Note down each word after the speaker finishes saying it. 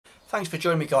Thanks for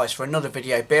joining me, guys, for another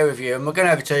video beer review, and we're going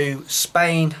over to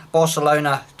Spain,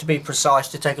 Barcelona to be precise,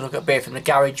 to take a look at beer from the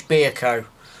Garage Beer Co.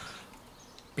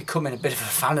 Becoming a bit of a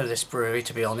fan of this brewery,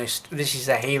 to be honest. This is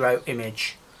the Hero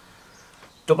Image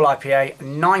double IPA,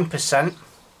 9%,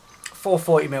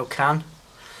 440ml can,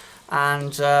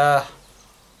 and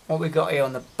what we got here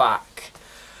on the back.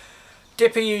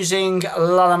 DIPA using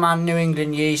Lallemand New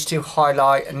England yeast to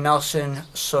highlight Nelson,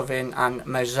 Southern and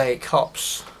Mosaic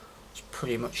hops. That's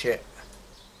pretty much it,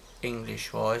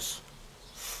 English wise.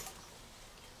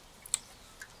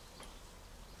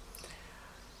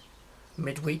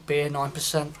 Midweek beer,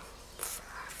 9%.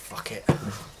 Fuck it.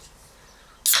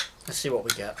 Let's see what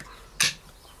we get. Bit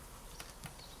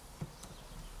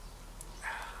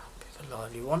of a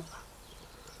lively one.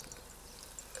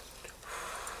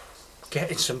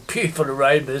 Getting some beautiful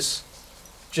aromas,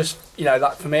 just, you know,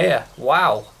 like from here.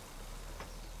 Wow.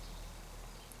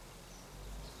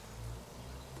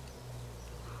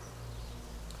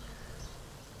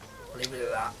 Leave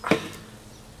it at that.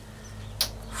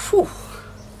 Whew.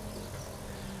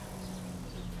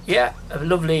 Yeah, a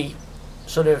lovely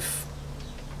sort of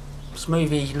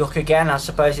smoothie look again, I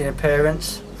suppose, in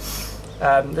appearance.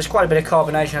 There's quite a bit of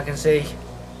carbonation I can see,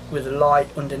 with the light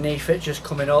underneath it just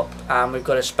coming up, and we've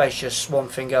got a spacious one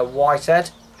finger whitehead.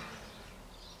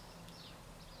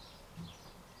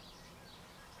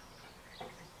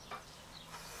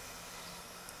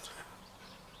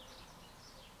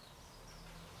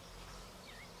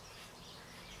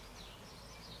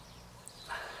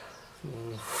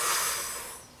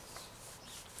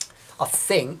 I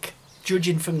think,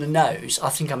 judging from the nose, I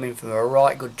think I'm in for a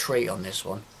right good treat on this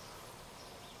one.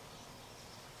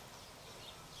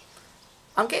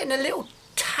 I'm getting a little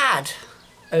tad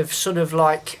of sort of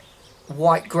like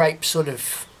white grape sort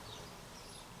of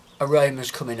aromas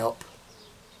coming up,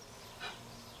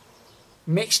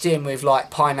 mixed in with like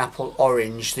pineapple,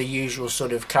 orange, the usual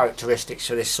sort of characteristics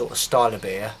for this sort of style of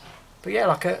beer. But yeah,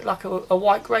 like a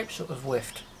white grape sort of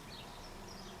whiff.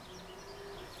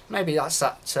 Maybe that's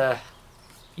that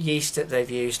yeast that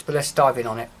they've used, but let's dive in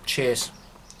on it. Cheers.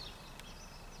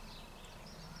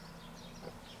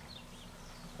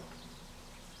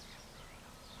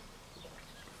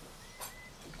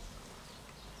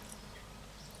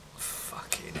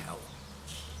 Fucking hell.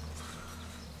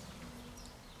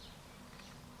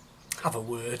 Have a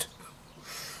word.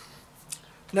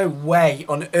 No way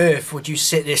on earth would you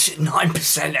sit this at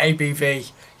 9%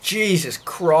 ABV. Jesus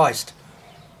Christ.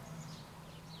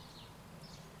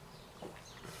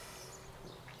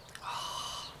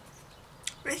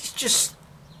 It's just,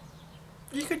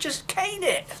 you could just cane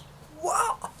it.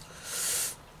 What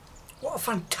a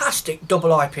fantastic double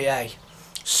IPA.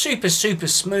 Super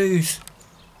smooth,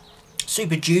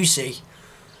 super juicy.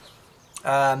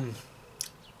 A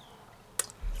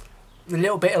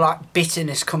little bit of like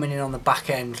bitterness coming in on the back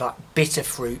end, like bitter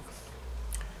fruit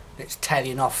that's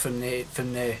tailing off from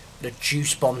the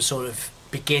juice bomb sort of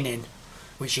beginning,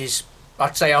 which is,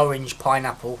 I'd say, orange,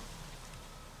 pineapple.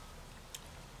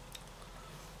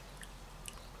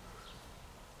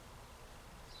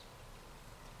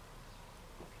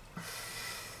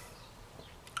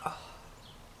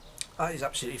 That is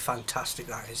absolutely fantastic,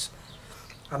 that is.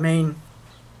 I mean,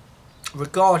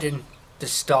 regarding the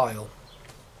style,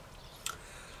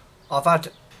 I've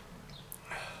had,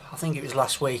 I think it was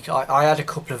last week, I had a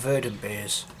couple of Verdant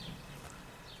beers,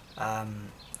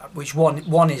 which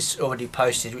one is already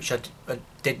posted, which I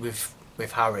did with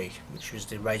Harry, which was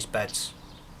the raised beds,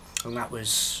 and that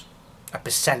was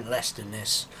 1% less than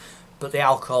this, but the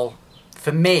alcohol,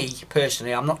 for me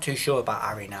personally, I'm not too sure about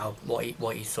Harry now, what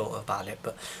he thought about it,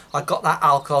 but I got that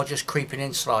alcohol just creeping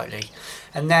in slightly.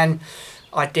 And then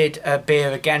I did a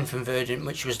beer again from Verdant,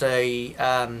 which was the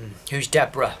Who's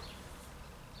Deborah,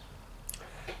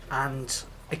 and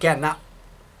again that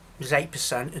was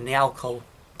 8%, and the alcohol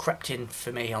crept in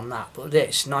for me on that. But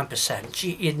this 9%,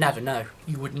 gee, you'd never know.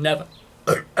 You would never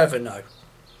ever know.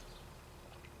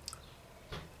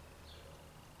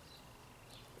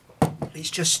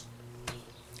 It's just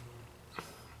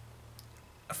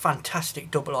a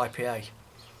fantastic double IPA,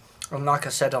 and like I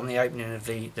said on the opening of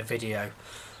the video,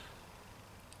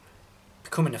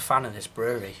 becoming a fan of this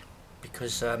brewery,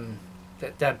 because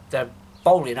they're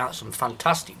bowling out some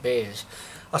fantastic beers.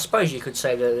 I suppose you could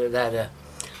say that they're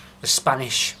the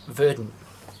Spanish Verdant,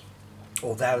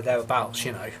 or thereabouts,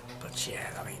 you know. But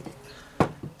yeah, I mean,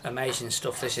 amazing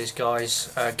stuff this is,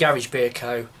 guys. Garage Beer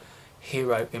Co.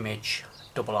 Hero Image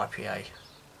double IPA.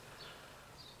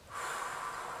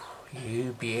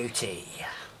 You beauty.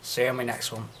 See you on my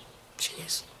next one.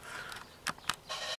 Cheers.